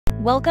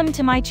Welcome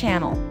to my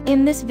channel.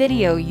 In this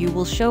video you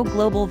will show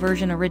global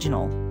version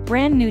original,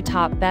 brand new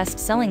top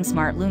best-selling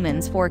smart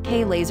Lumens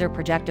 4K laser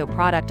projector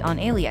product on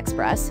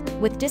AliExpress,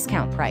 with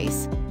discount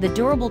price. The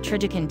durable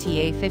Projector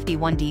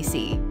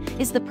TA51DC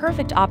is the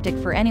perfect optic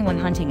for anyone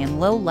hunting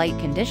in low light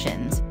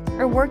conditions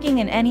or working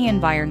in any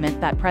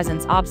environment that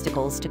presents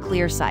obstacles to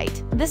clear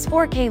sight. This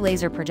 4K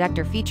laser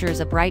projector features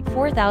a bright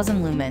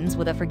 4000 lumens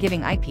with a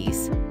forgiving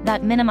eyepiece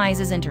that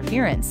minimizes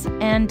interference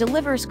and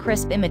delivers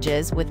crisp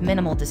images with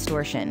minimal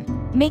distortion,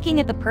 making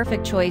it the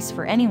perfect choice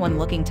for anyone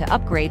looking to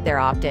upgrade their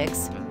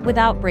optics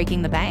without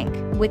breaking the bank.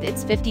 With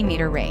its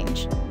 50-meter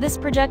range, this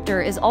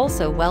projector is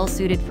also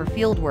well-suited for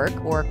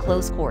fieldwork or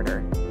close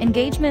quarter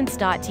engagements.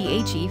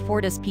 The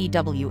Fortis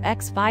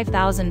PWX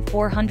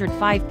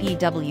 5405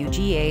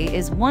 PWGA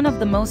is one of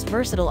the most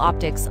versatile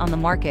optics on the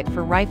market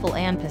for rifle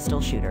and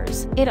pistol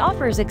shooters. It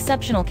offers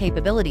exceptional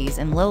capabilities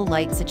in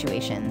low-light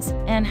situations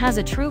and has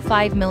a true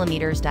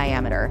 5mm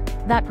diameter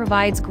that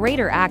provides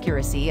greater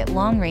accuracy at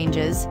long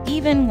ranges,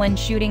 even when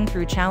shooting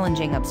through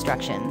challenging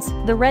obstructions.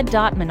 The red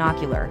dot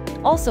monocular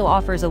also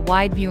offers a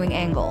wide viewing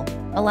angle,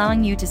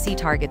 allowing you to see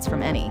targets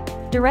from any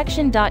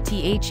direction.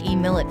 The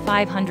Millet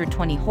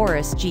 520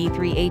 Horus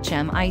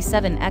G3HM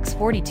I7X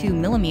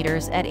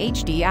 42mm at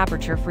HD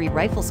aperture-free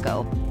rifle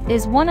scope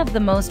is one of the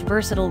most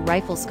versatile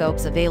rifle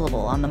scopes available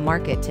on the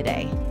market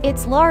today.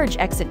 Its large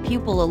exit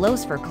pupil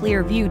allows for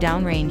clear view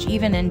downrange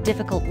even in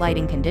difficult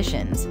lighting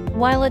conditions,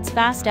 while its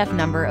fast f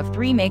number of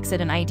 3 makes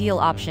it an ideal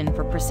option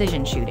for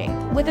precision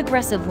shooting. With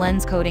aggressive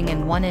lens coating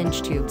and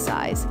 1-inch tube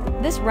size,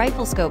 this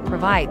rifle scope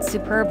provides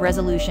superb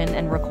resolution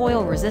and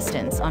recoil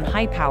resistance on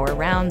high-power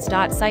rounds.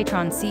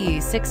 Citron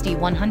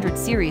CE60-100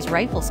 series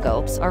rifle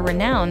scopes are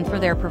renowned for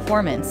their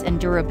performance and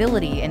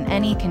durability in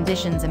any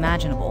conditions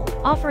imaginable,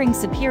 offering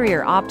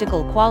superior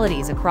optical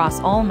qualities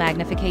across all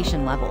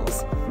magnification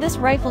levels. This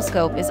rifle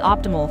scope is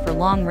optimal for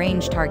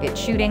long-range target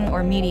shooting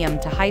or medium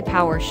to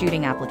high-power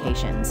shooting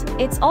applications.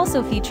 It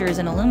also features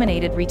an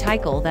illuminated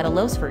reticle that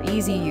allows for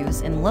easy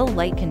use in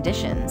low-light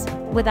conditions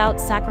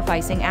without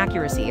sacrificing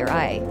accuracy or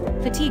eye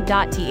fatigue.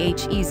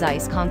 The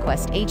Zeiss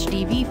Conquest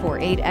HD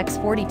V48X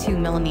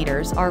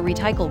 42mm R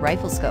reticle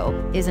rifle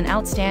scope is an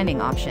outstanding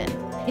option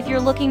if you're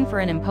looking for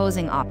an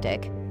imposing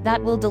optic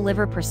that will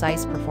deliver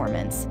precise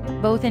performance,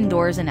 both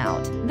indoors and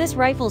out. This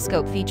rifle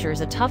scope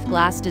features a tough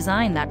glass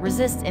design that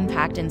resists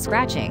impact and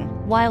scratching,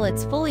 while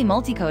its fully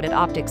multi-coated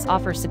optics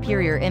offer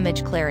superior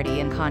image clarity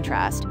and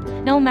contrast,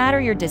 no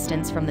matter your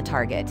distance from the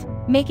target,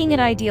 making it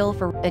ideal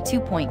for a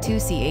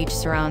 2.2 ch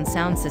surround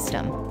sound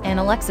system and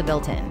Alexa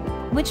built-in,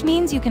 which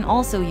means you can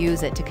also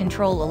use it to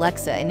control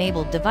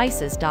Alexa-enabled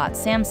devices.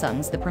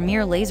 Samsung's The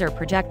Premier Laser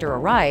Projector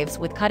arrives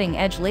with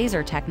cutting-edge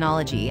laser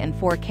technology and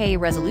 4K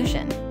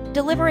resolution,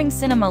 delivering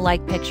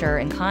cinema-like picture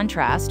and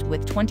contrast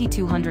with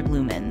 2200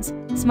 lumens.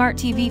 Smart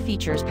TV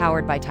features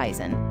powered by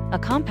Tizen, a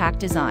compact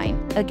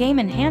design, a game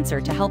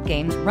enhancer to help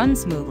games run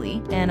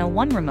smoothly, and a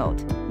One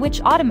remote,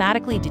 which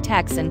automatically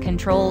detects and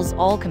controls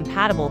all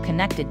compatible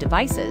connected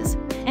devices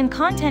and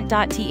content.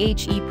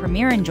 The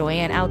Premier enjoy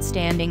an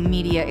outstanding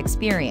media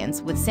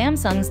experience with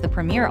Samsung's The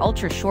Premier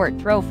Ultra Short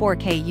Throw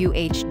 4K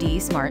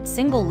UHD Smart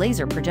Single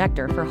Laser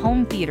Projector for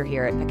home theater.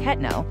 Here at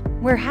Pico,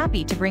 we're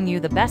happy to bring you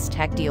the best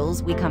tech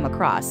deals we come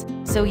across,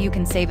 so you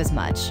can save as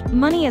much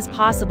money as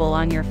possible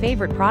on your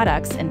favorite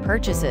products and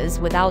purchases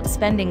without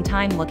spending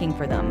time looking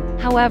for them.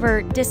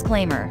 However,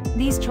 disclaimer,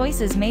 these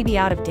choices may be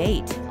out of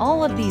date.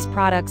 All of these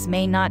products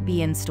may not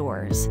be in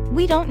stores.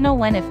 We don't know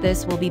when if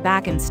this will be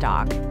back in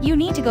stock. You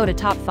need to go to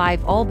Top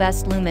 5 All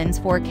Best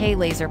Lumens 4K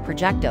Laser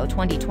Projector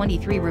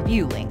 2023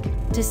 review link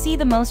to see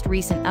the most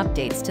recent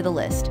updates to the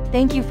list.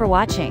 Thank you for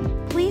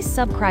watching. Please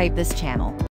subscribe this channel.